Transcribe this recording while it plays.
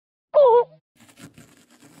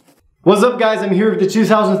What's up guys, I'm here with the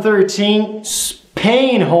 2013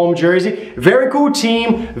 Spain home jersey. Very cool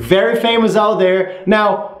team, very famous out there.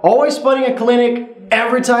 Now, always putting a clinic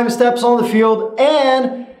every time he steps on the field,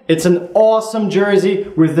 and it's an awesome jersey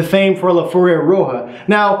with the fame for La Furia Roja.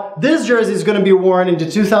 Now, this jersey is going to be worn in the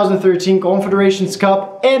 2013 Confederations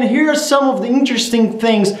Cup, and here are some of the interesting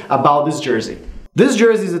things about this jersey. This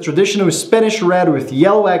jersey is a traditional Spanish red with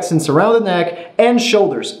yellow accents around the neck and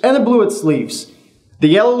shoulders, and the blue at sleeves. The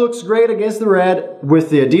yellow looks great against the red, with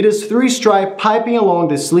the Adidas 3-stripe piping along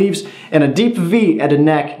the sleeves and a deep V at the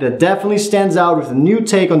neck that definitely stands out with a new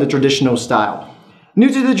take on the traditional style. New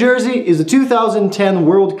to the jersey is the 2010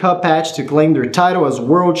 World Cup patch to claim their title as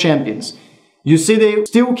world champions. You see they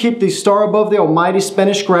still keep the star above the almighty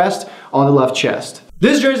Spanish crest on the left chest.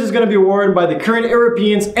 This jersey is going to be worn by the current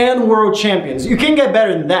Europeans and world champions. You can't get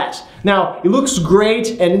better than that. Now, it looks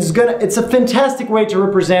great, and it's a fantastic way to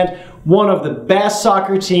represent one of the best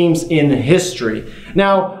soccer teams in history.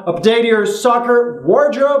 Now, update your soccer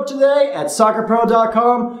wardrobe today at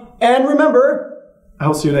soccerpro.com, and remember,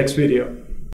 I'll see you next video.